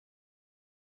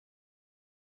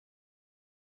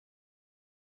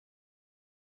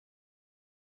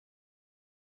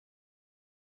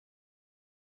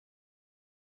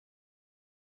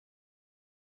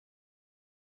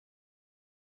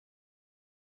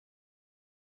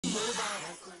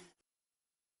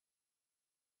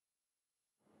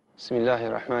بسم الله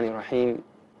الرحمن الرحيم.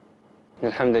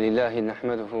 الحمد لله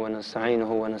نحمده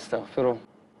ونستعينه ونستغفره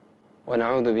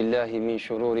ونعوذ بالله من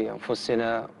شرور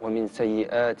أنفسنا ومن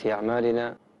سيئات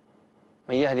أعمالنا.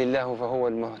 من يهد الله فهو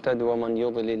المهتد ومن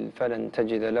يضلل فلن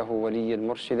تجد له وليا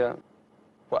مرشدا.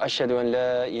 وأشهد أن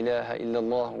لا إله إلا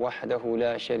الله وحده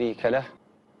لا شريك له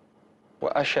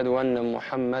وأشهد أن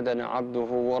محمدا عبده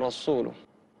ورسوله.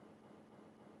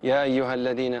 يا أيها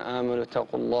الذين آمنوا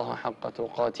اتقوا الله حق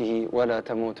تقاته ولا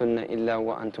تموتن إلا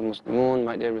وأنتم مسلمون.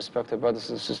 My dear respected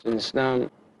brothers and sisters in Islam,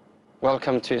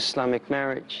 welcome to Islamic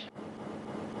marriage.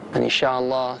 And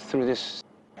inshallah, through this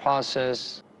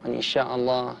process, and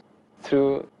inshallah,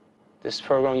 through this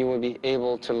program, you will be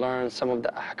able to learn some of the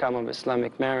ahkam of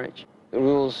Islamic marriage, the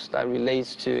rules that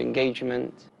relates to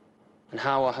engagement, and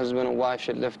how a husband and wife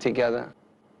should live together,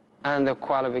 and the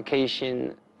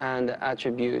qualification and the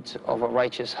attributes of a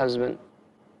righteous husband,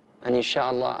 and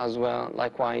inshallah as well,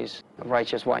 likewise, a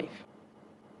righteous wife.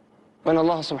 When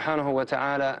Allah subhanahu wa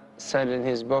ta'ala said in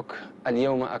His book,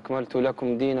 اليوم أكملت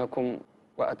لكم دينكم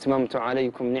وأتممت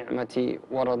عليكم نعمتي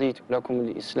ورضيت لكم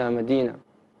الإسلام دينا.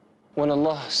 When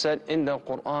Allah said in the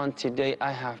Quran, today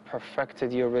I have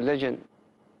perfected your religion.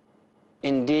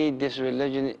 Indeed, this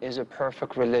religion is a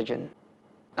perfect religion.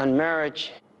 And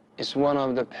marriage is one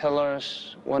of the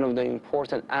pillars, one of the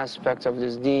important aspects of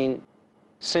this deen,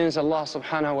 since Allah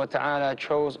subhanahu wa ta'ala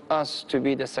chose us to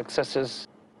be the successors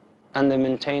and the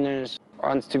maintainers,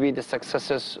 and to be the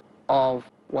successors of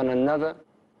one another,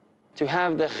 to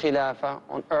have the khilafah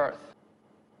on earth.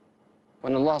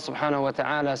 When Allah subhanahu wa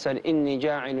ta'ala said, إِنِّي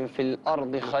جَاعِلٌ فِي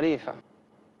الْأَرْضِ خَلِيفَةً,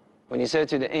 when He said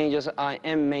to the angels, I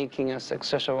am making a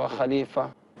successor or a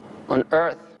khalifa on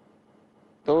earth,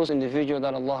 those individuals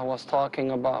that Allah was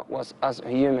talking about was us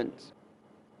humans.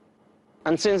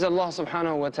 And since Allah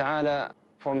subhanahu wa ta'ala,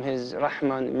 from His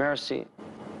rahman, mercy,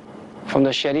 from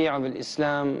the sharia of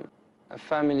Islam, a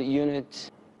family unit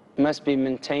must be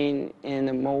maintained in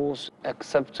the most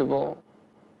acceptable,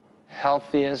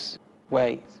 healthiest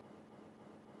ways.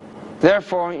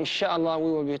 Therefore, inshallah,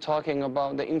 we will be talking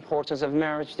about the importance of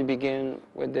marriage to begin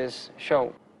with this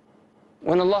show.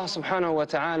 When Allah subhanahu wa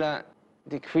ta'ala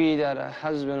decree that a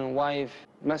husband and wife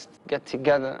must get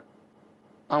together,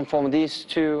 and from these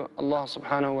two, Allah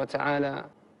subhanahu wa ta'ala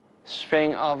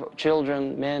spring of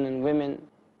children, men and women,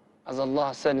 as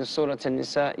Allah said in Surah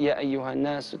An-Nisa, يَا أَيُّهَا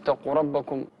النَّاسُ اتَّقُوا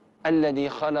رَبَّكُمْ الَّذِي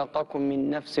خَلَقَكُم مِّن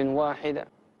نَّفْسٍ وَاحِدَةٍ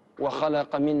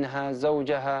وَخَلَقَ مِنْهَا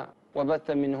زَوْجَهَا وَبَثَّ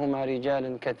مِنْهُمَا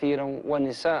رِجَالًا كَثِيرًا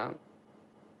وَنِسَاءً.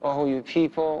 O you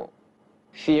people,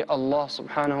 fear Allah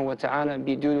subhanahu wa ta'ala,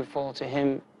 be dutiful to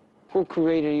Him who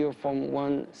created you from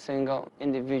one single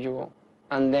individual,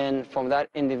 and then from that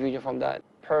individual, from that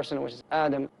person, which is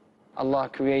Adam, Allah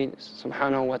creates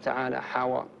subhanahu wa ta'ala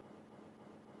Hawa.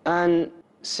 And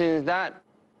since that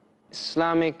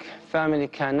Islamic family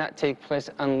cannot take place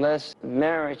unless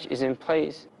marriage is in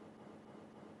place,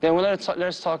 then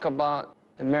let's talk about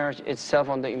the marriage itself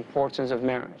and the importance of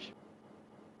marriage.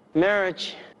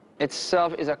 Marriage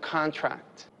itself is a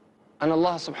contract, and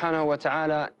Allah subhanahu wa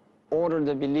ta'ala order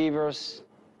the believers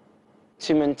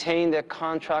to maintain the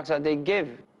contracts that they give.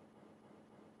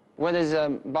 Whether it's a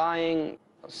buying,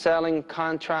 selling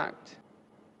contract,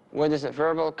 whether it's a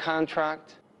verbal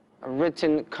contract, a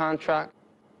written contract,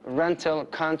 rental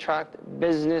contract,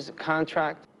 business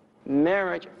contract,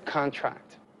 marriage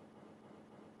contract.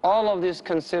 All of this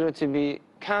considered to be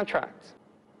contracts.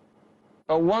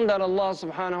 But one that Allah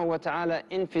subhanahu wa ta'ala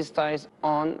emphasized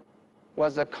on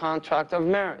was the contract of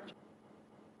marriage.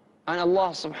 And Allah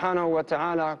subhanahu wa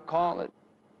ta'ala called it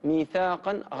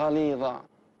مِيثَاقًا غَلِيظًا,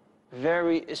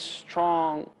 very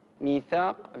strong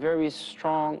mithaq, very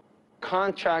strong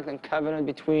contract and covenant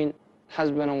between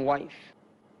husband and wife.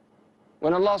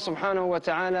 When Allah subhanahu wa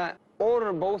ta'ala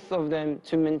ordered both of them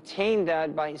to maintain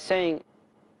that by saying,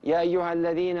 يَا أَيُّهَا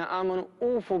الَّذِينَ آمَنُوا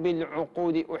أُوفُوا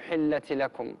بِالْعُقُودِ أُحِلَّتِ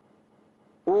لَكُمْ.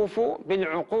 أُوفُوا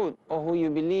بِالْعُقُودِ, or who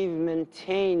you believe,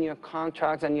 maintain your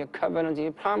contracts and your covenants and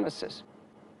your promises.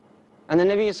 And the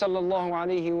Nabi sallallahu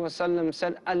alayhi wa sallam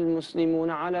said,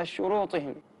 Al-Muslimuna ala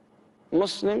shurutihim.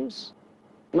 Muslims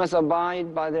must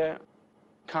abide by their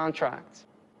contracts.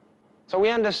 So we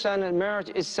understand that marriage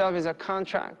itself is a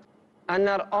contract. And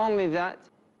not only that,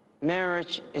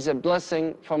 marriage is a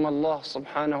blessing from Allah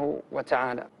subhanahu wa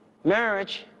ta'ala.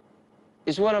 Marriage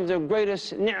is one of the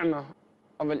greatest ni'mah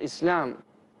of Islam,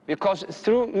 because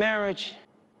through marriage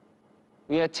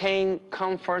we attain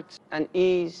comfort and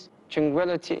ease,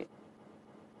 tranquility,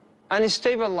 and a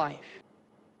stable life.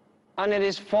 And it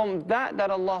is from that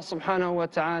Allah subhanahu wa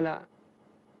ta'ala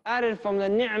added from the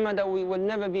ni'mah that we will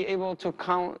never be able to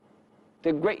count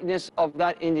the greatness of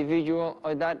that individual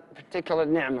or that particular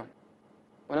ni'mah.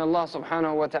 when Allah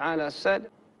subhanahu wa ta'ala said,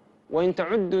 وَإِن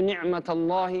تَعُدُّوا نِعْمَةَ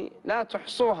اللَّهِ لَا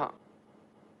تُحْصُوهَا.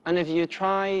 And if you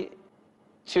try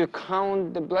to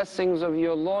count the blessings of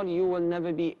your Lord, you will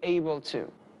never be able to.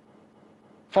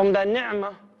 From the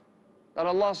ni'mah that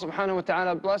Allah subhanahu wa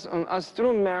ta'ala blessed on us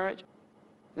through marriage,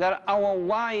 that our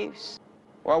wives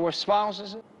or our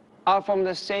spouses are from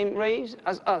the same race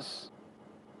as us.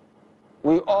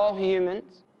 We're all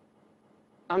humans,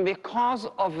 and because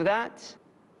of that,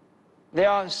 there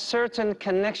are certain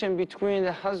connection between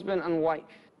the husband and wife.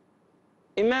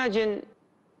 Imagine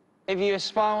if your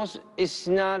spouse is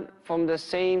not from the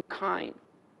same kind,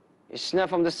 it's not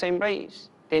from the same race,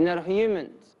 they're not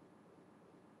humans.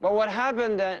 But what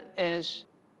happened then is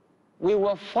we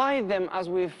will fight them as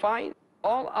we fight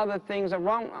all other things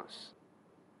around us.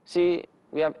 See,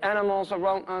 we have animals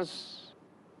around us,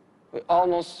 we're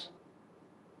almost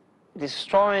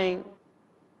destroying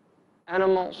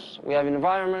animals. We have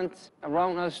environment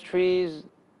around us, trees,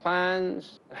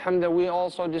 plants. Alhamdulillah, we're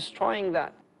also destroying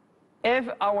that. If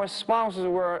our spouses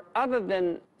were other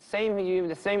than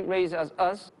the same race as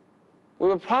us, we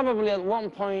would probably at one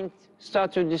point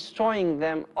start to destroying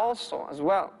them also as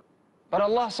well. But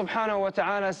Allah subhanahu wa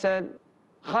ta'ala said,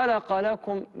 خَلَقَ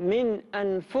لَكُم مِّنْ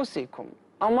أَنفُسِكُم.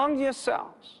 Among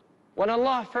yourselves. When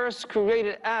Allah first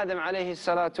created Adam alayhi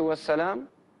salatu wasalam,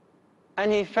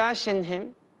 and He fashioned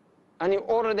him, and He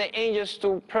ordered the angels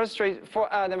to prostrate for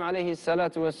Adam alayhi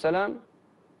salatu wasalam,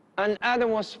 and Adam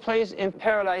was placed in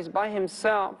paradise by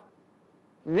himself,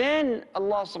 then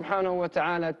Allah subhanahu wa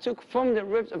ta'ala took from the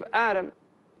ribs of Adam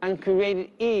and created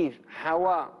Eve,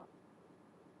 Hawa.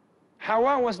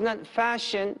 Hawa was not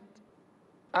fashioned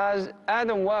as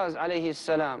Adam was alayhi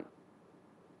salam.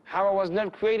 Hawa was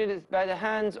not created by the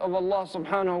hands of Allah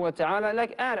subhanahu wa ta'ala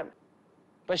like Adam,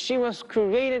 but she was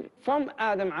created from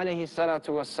Adam alayhi salatu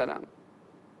wassalam.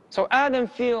 So Adam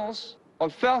feels or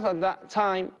felt at that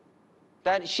time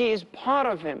that she is part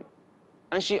of him,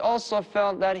 and she also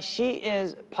felt that she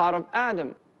is part of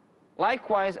Adam.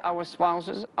 Likewise, our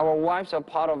spouses, our wives are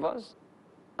part of us,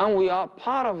 and we are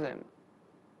part of them.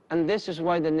 And this is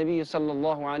why the Nabi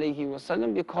sallallahu alayhi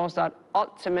wasallam, because that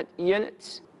ultimate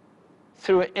unit,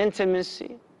 through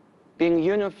intimacy, being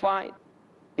unified,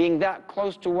 being that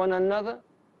close to one another,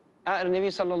 the Nabi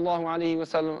sallallahu alayhi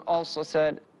wasallam also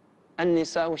said,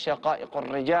 النساء شقائق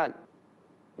الرجال.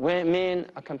 Men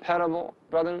are comparable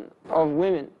brethren of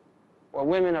women, or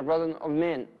women are brethren of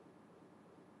men.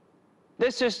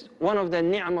 This is one of the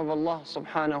ni'am of Allah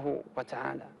subhanahu wa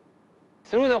ta'ala.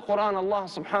 Through the Quran, Allah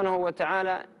subhanahu wa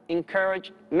ta'ala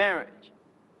encouraged marriage.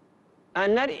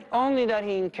 And not only that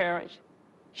He encouraged,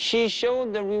 she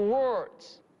showed the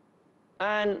rewards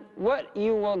and what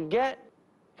you will get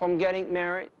from getting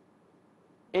married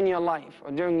in your life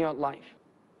or during your life.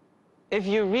 If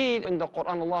you read in the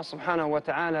Quran, Allah subhanahu wa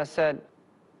ta'ala said,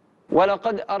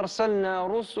 وَلَقَدْ أَرْسَلْنَا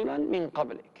رُسُلًا مِّن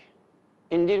قَبْلِكَ.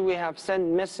 Indeed, we have sent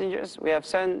messengers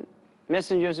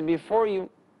before you.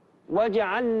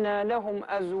 وَجَعَلْنَا لَهُمْ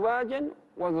أَزْوَاجًا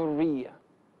وَذُرِّيَّةً.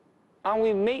 And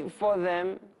we made for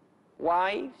them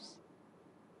wives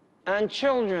and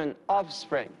children,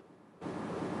 offspring.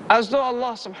 As though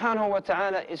Allah subhanahu wa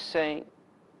ta'ala is saying,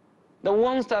 the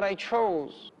ones that I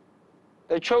chose,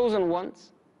 the chosen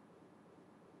ones,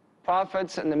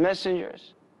 prophets and the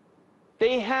messengers,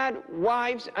 they had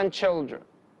wives and children.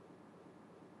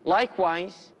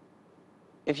 Likewise,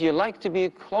 if you like to be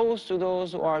close to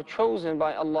those who are chosen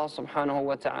by Allah subhanahu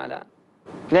wa ta'ala,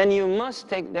 then you must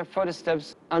take their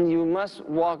footsteps and you must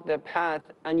walk their path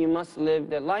and you must live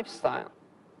their lifestyle.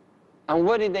 And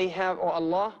what did they have, oh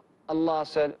Allah? Allah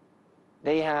said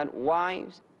they had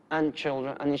wives and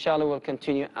children. And inshallah we'll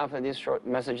continue after these short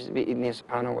messages bi-idhni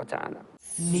subhanahu wa ta'ala.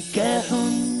 نكاح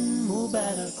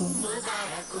مبارك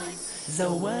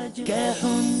زواج نكاح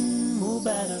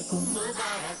مبارك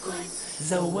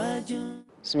زواج.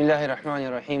 بسم الله الرحمن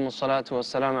الرحيم والصلاة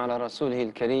والسلام على رسوله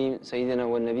الكريم سيدنا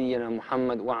ونبينا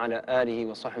محمد وعلى آله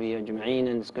وصحبه أجمعين.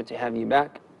 And it's good to have you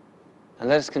back. And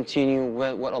let's continue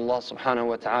with what Allah subhanahu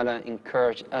wa ta'ala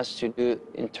encouraged us to do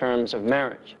in terms of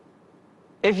marriage.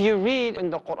 If you read in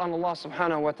the Quran, Allah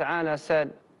subhanahu wa ta'ala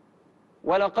said,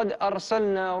 وَلَقَدْ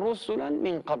أَرْسَلْنَا رُسُلًا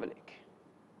مِّن قَبْلِكَ.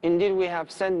 Indeed, we have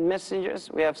sent messengers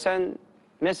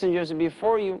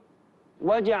before you.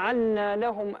 وَجَعَلْنَا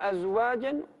لَهُمْ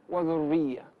أَزْوَاجًا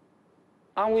وَذُرِّيَّةً.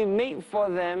 And we made for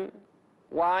them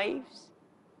wives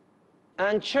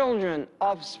and children,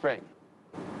 offspring.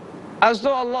 As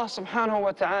though Allah subhanahu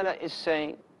wa ta'ala is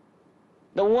saying,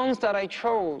 the ones that I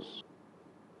chose,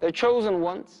 the chosen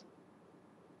ones,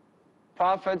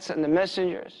 prophets and the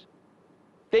messengers,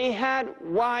 they had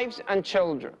wives and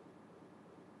children.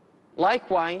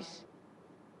 Likewise,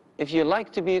 if you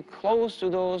like to be close to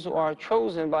those who are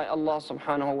chosen by Allah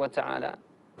subhanahu wa ta'ala,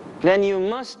 then you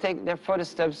must take their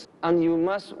footsteps and you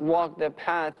must walk their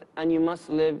path and you must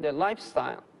live their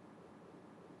lifestyle.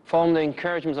 From the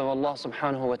encouragements of Allah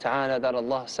subhanahu wa ta'ala that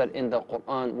Allah said in the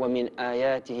Quran, وَمِنْ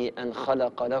آيَاتِهِ أَنْ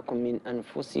خَلَقَ لَكُم مِّنْ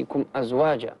أَنفُسِكُمْ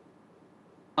أَزْوَاجًا.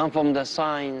 And from the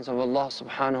signs of Allah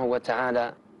subhanahu wa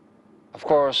ta'ala, of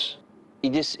course,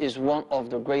 this is one of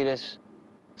the greatest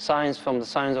signs from the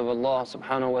signs of Allah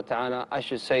subhanahu wa ta'ala. I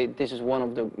should say this is one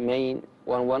of the main,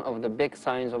 one of the big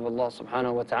signs of Allah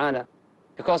subhanahu wa ta'ala.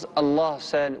 Because Allah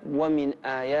said, وَمِنْ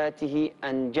آيَاتِهِ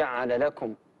أَنْ جَعَلَ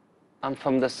لَكُمْ. And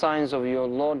from the signs of your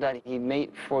Lord that He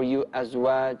made for you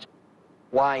azwaj,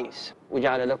 wives.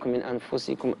 وَجَعَلَ لَكُمْ مِنْ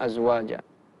أَنفُسِكُمْ أَزْوَاجًا.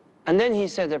 And then He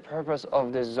said the purpose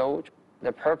of this zawj,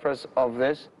 the purpose of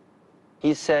this,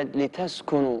 He said,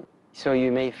 لِتَسْكُنُوا. So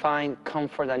you may find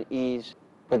comfort and ease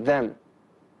with them.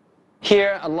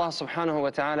 Here Allah subhanahu wa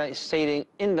ta'ala is stating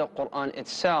in the Quran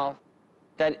itself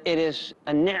that it is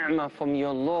a ni'mah from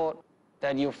your Lord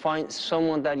that you find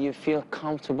someone that you feel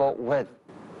comfortable with.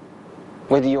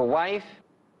 With your wife,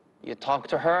 you talk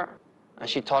to her and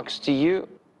she talks to you,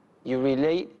 you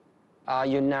relate,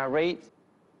 you narrate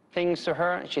things to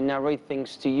her, she narrates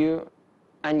things to you,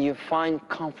 and you find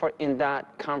comfort in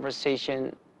that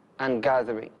conversation and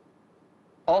gathering.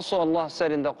 Also Allah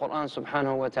said in the Quran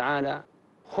subhanahu wa ta'ala,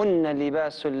 هُنَّ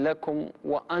لِبَاسٌ لَكُمْ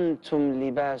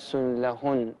وَأَنْتُمْ لِبَاسٌ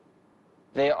لَهُنْ.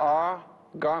 They are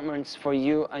garments for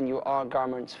you and you are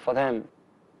garments for them.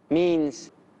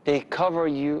 Means they cover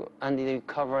you and they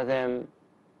cover them.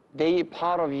 They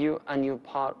part of you and you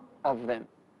part of them.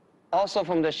 Also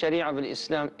from the Sharia of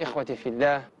Islam, ikhwati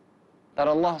fillah, that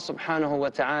Allah subhanahu wa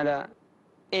ta'ala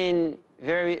in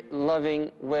very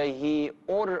loving way, He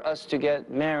ordered us to get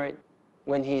married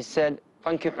when He said,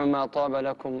 فَانْكِحُوا مَا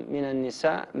طَابَ لَكُم مِّنَ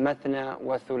النِّسَاءِ مَثْنَى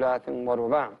وَثُلَاثٍ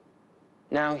وَرُبَاعٍ.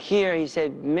 Now here He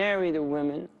said, marry the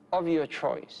women of your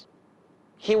choice.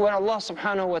 When Allah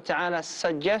subhanahu wa ta'ala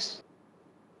suggests,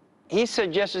 He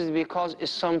suggests it because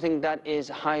it's something that is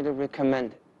highly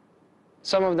recommended.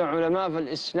 Some of the ulama of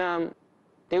Islam,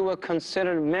 they will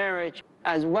consider marriage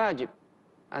as wajib.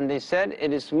 And they said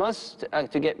it is must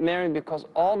to get married because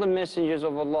all the messengers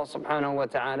of Allah subhanahu wa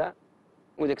ta'ala,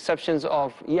 with exceptions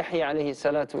of Yahya alayhi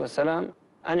salatu wasalam,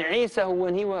 and Isa, who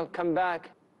when he will come back,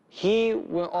 he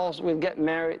will also get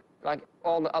married like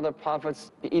all the other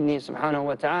prophets, bi'idhnihi subhanahu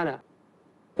wa ta'ala.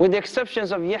 With the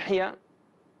exceptions of Yahya,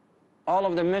 all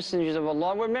of the messengers of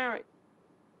Allah were married.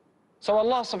 So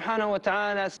Allah subhanahu wa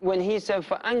ta'ala, when He said,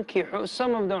 فَأَنْكِحُوا,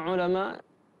 some of the ulama,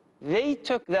 they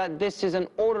took that this is an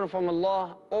order from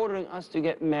Allah ordering us to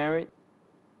get married,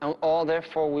 and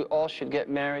therefore we all should get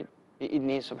married,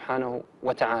 بِإِذْنِهِ سُبْحَانَهُ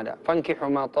وَتَعَالَى. فَانْكِحُوا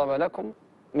مَا طَابَ لَكُمْ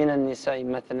مِنَ النِّسَاءِ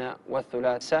مَثْنَى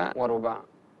وَثُلَاثَ وَرُبَاعٍ.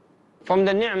 From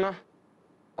the ni'mah,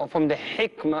 or from the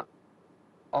hikmah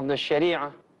of the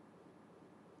Sharia,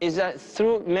 is that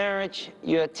through marriage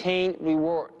you attain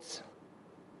rewards.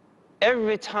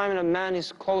 Every time a man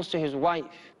is close to his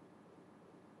wife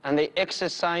and they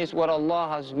exercise what Allah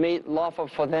has made lawful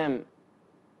for them,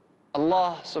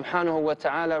 Allah subhanahu wa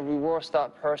ta'ala rewards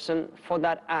that person for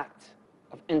that act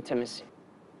of intimacy.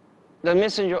 The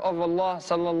Messenger of Allah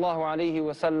sallallahu alayhi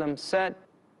wa sallam said,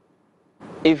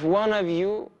 if one of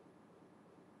you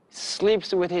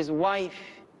sleeps with his wife,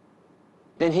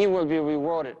 then he will be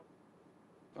rewarded.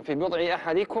 وَفِي بُضْعِ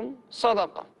أَحَدِكُمْ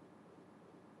صَدَقَةٌ.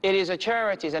 It is a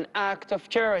charity, it's an act of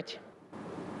charity.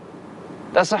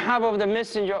 The Sahaba of the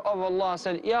Messenger of Allah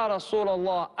said, Ya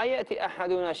Rasulullah, ayati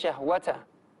ahaduna shahwata.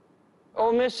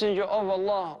 O Messenger of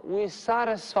Allah, we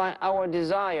satisfy our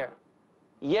desire,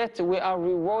 yet we are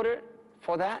rewarded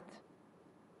for that.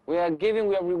 We are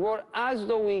rewarded as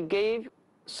though we gave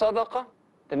sadaqah.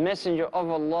 The Messenger of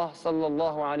Allah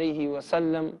sallallahu alayhi wa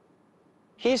sallam,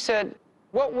 he said,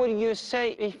 what would you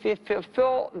say if you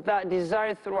fulfill that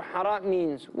desire through haram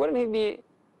means? Wouldn't it be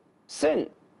sin?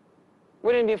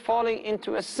 Wouldn't it be falling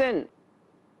into a sin?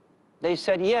 They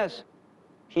said yes.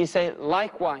 He said,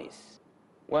 likewise,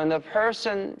 when the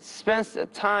person spends the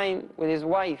time with his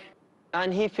wife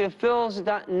and he fulfills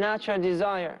that natural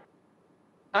desire,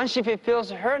 and she fulfills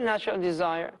her natural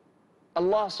desire,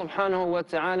 Allah subhanahu wa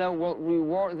ta'ala will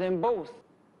reward them both.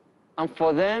 And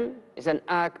for them, it's an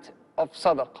act of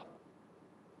sadaqah.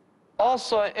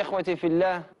 Also, ikhwati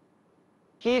fillah,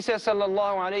 He says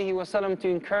sallallahu alayhi wa sallam to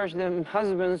encourage the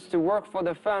husbands to work for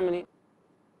the family.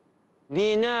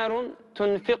 دينار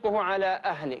تنفقه على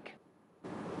أهلك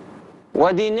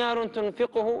ودينار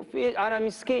تنفقه على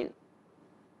مسكين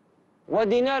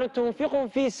ودينار تنفقه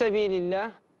في سبيل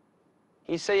الله.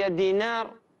 He said a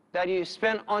dinar that you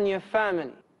spend on your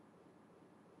family,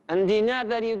 and dinar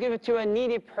that you give to a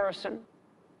needy person,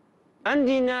 and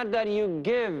dinar that you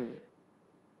give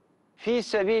fi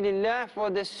sabilillah for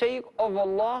the sake of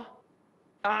Allah,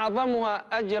 أعظمها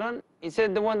أجرا, he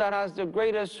said the one that has the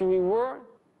greatest reward,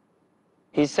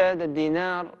 he said the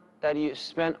dinar that you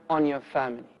spend on your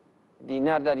family.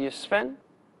 Dinar that you spend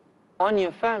on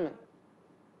your family.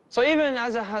 So even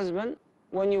as a husband,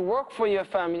 when you work for your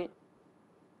family,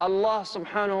 Allah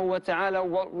subhanahu wa ta'ala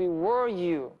will reward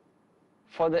you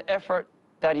for the effort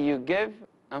that you give,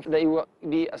 and that it will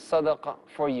be a sadaqah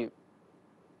for you.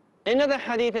 In another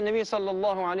hadith, the Nabi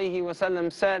sallallahu alayhi wa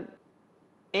sallam said,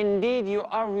 indeed you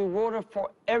are rewarded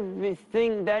for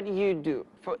everything that you do,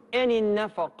 for any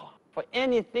nafaqah, for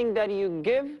anything that you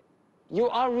give, you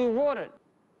are rewarded.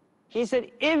 He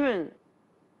said, even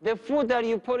the food that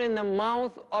you put in the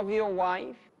mouth of your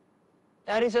wife,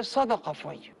 that is a sadaqah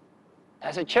for you.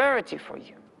 That's a charity for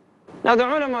you. Now the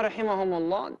ulama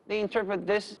rahimahumullah, they interpret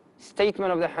this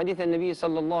statement of the hadith of Nabi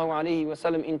sallallahu alayhi wa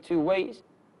sallam in two ways.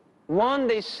 One,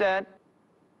 they said,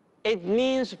 it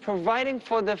means providing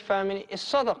for the family is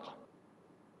sadaqah.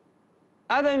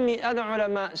 Other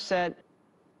ulama said,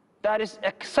 that is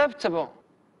acceptable,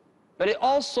 but it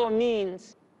also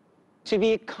means to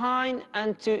be kind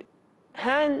and to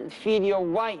hand feed your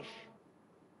wife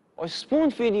or spoon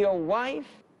feed your wife,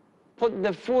 put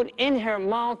the food in her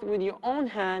mouth with your own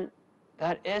hand,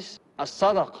 that is a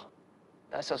sadaqah.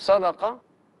 That's a sadaqah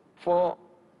for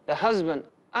the husband.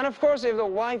 And of course, if the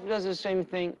wife does the same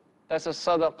thing, that's a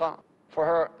sadaqah for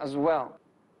her as well.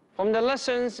 From the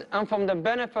lessons and from the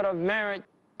benefit of marriage,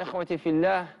 ikhwati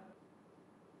fillah,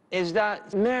 is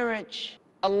that marriage,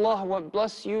 Allah will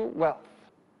bless you wealth.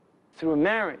 Through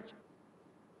marriage,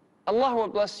 Allah will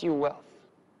bless you wealth.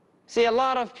 See, a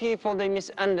lot of people, they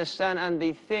misunderstand and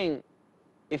they think,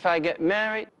 if I get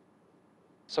married,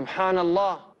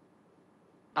 subhanallah,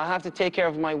 I have to take care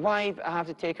of my wife, I have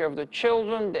to take care of the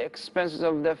children, the expenses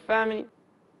of the family.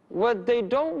 What they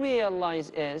don't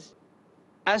realize is,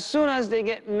 as soon as they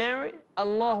get married,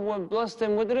 Allah will bless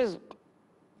them with rizq.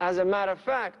 As a matter of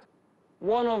fact,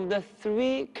 one of the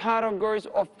three categories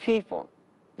of people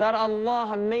that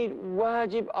Allah made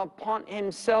wajib upon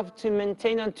Himself to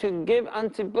maintain and to give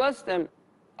and to bless them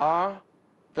are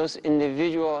those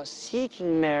individuals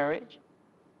seeking marriage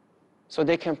so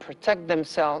they can protect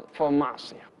themselves from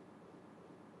ma'asiyah.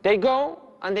 They go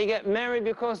and they get married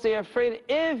because they are afraid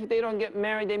if they don't get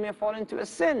married, they may fall into a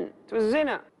sin, to a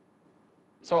zina.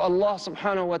 So Allah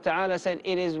subhanahu wa ta'ala said,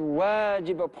 it is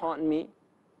wajib upon me,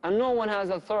 and no one has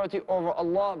authority over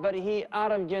Allah, but He,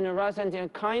 out of generosity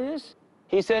and kindness,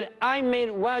 He said, I made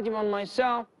wajib on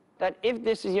myself that if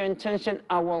this is your intention,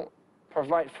 I will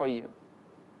provide for you.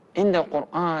 In the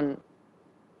Quran,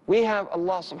 we have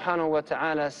Allah subhanahu wa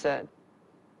ta'ala said,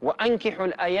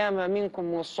 وَأَنْكِحُوا الْأَيَامَ مِنْكُمْ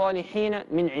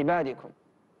وَالصَّالِحِينَ مِنْ عِبَادِكُمْ.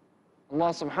 Allah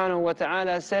subhanahu wa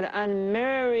ta'ala said, and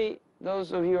marry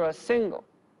those of you who are single.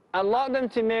 Allow them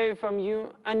to marry from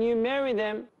you, and you marry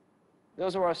them,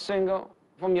 those who are single,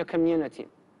 from your community.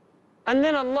 And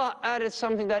then Allah added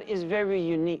something that is very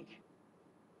unique.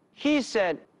 He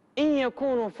said, إِن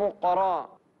يَكُونُوا فُقَرَاء,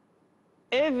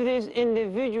 if these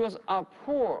individuals are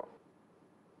poor,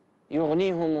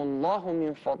 يُغْنِيهُمُ اللَّهُ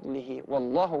مِنْ فَضْلِهِ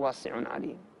وَاللَّهُ وَاسِعٌ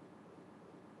عَلِيمٌ.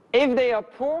 If they are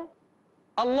poor,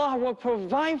 Allah will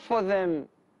provide for them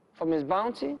from His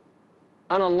bounty,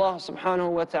 and Allah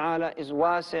subhanahu wa ta'ala is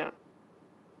wasi'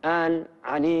 and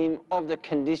alim of the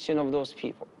condition of those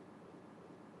people.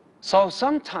 So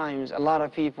sometimes a lot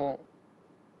of people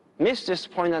miss this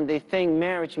point and they think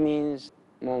marriage means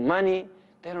more money.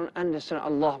 They don't understand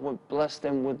Allah will bless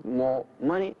them with more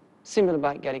money simply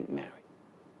by getting married.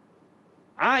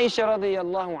 Aisha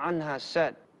radiyallahu anha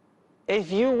said,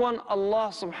 if you want Allah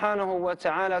subhanahu wa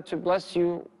ta'ala to bless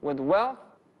you with wealth,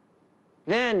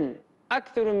 then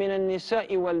أكثر من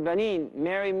النساء والبنين,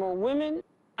 marry more women,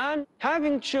 and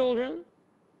having children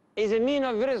is a mean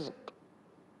of rizq.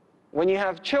 When you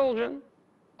have children,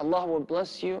 Allah will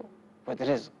bless you with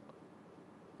rizq.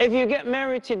 If you get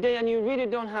married today and you really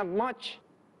don't have much,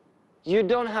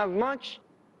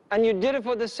 and you did it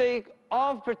for the sake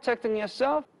of protecting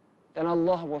yourself, then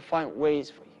Allah will find ways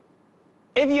for you.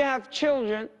 If you have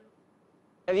children,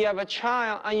 if you have a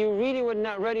child and you really were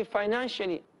not ready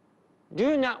financially,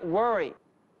 do not worry,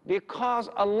 because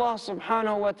Allah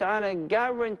subhanahu wa ta'ala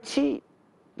guaranteed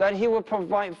that He will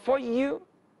provide for you,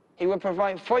 He will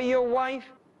provide for your wife,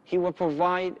 He will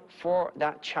provide for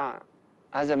that child.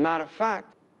 As a matter of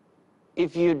fact,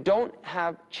 if you don't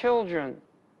have children,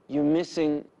 you're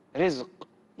missing rizq,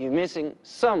 you're missing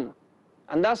some.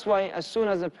 And that's why as soon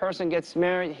as a person gets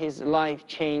married, his life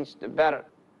changed the better,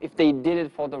 if they did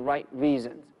it for the right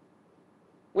reasons.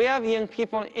 We have young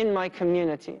people in my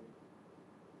community.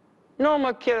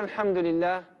 Normal kid,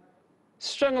 alhamdulillah,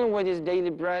 struggling with his daily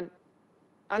bread,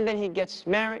 and then he gets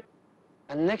married,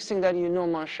 and next thing that you know,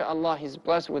 mashallah, he's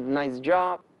blessed with a nice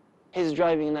job, he's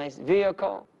driving a nice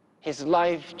vehicle, his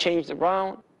life changed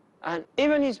around, and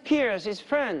even his peers, his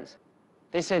friends,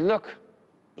 they say, look,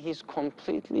 he's a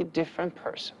completely different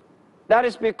person. That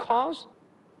is because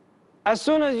as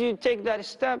soon as you take that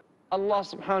step, Allah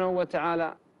subhanahu wa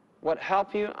ta'ala would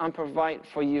help you and provide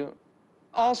for you.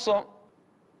 Also,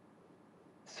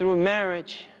 through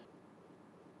marriage,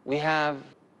 we have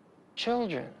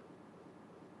children.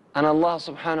 And Allah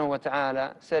subhanahu wa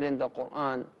ta'ala said in the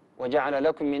Quran, وَجَعَلَ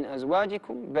لَكُم مِّنْ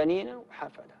أَزْوَاجِكُمْ بَنِينَ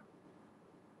وَحَفَدًا.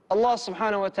 Allah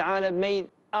subhanahu wa ta'ala made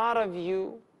out of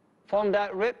you, from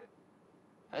that rib,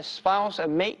 a spouse, a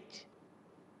mate.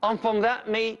 And from that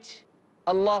mate,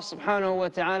 Allah subhanahu wa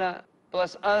ta'ala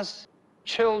bless us,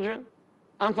 children.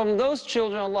 And from those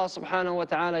children, Allah subhanahu wa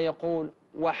ta'ala يقول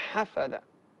وَحَفَدًا.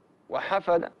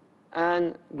 وَحَفَدًا,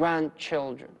 and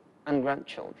grandchildren, and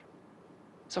grandchildren.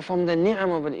 So from the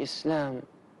ni'am of Islam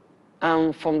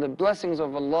and from the blessings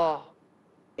of Allah,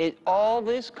 all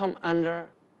this come under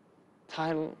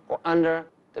title or under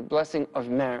the blessing of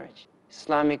marriage,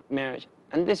 Islamic marriage.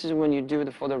 And this is when you do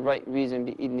it for the right reason,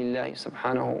 bi-idhnillahi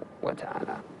subhanahu wa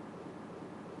ta'ala.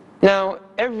 Now,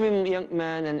 every young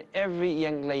man and every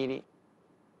young lady,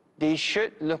 they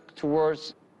should look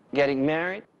towards getting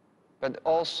married, but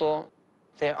also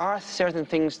there are certain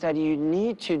things that you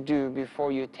need to do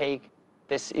before you take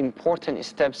these important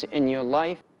steps in your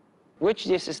life, which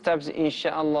these steps,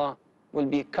 inshallah, will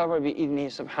be covered bi-idhnihi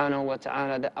subhanahu wa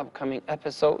ta'ala the upcoming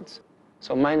episodes.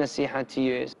 So my nasiha to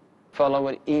you is follow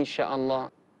it,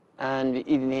 inshallah, and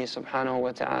bi-idhnihi subhanahu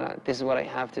wa ta'ala. This is what I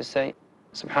have to say.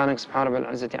 سبحانك سبحان رب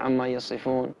العزة عما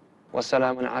يصفون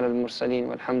وسلام على المرسلين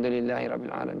والحمد لله رب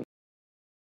العالمين.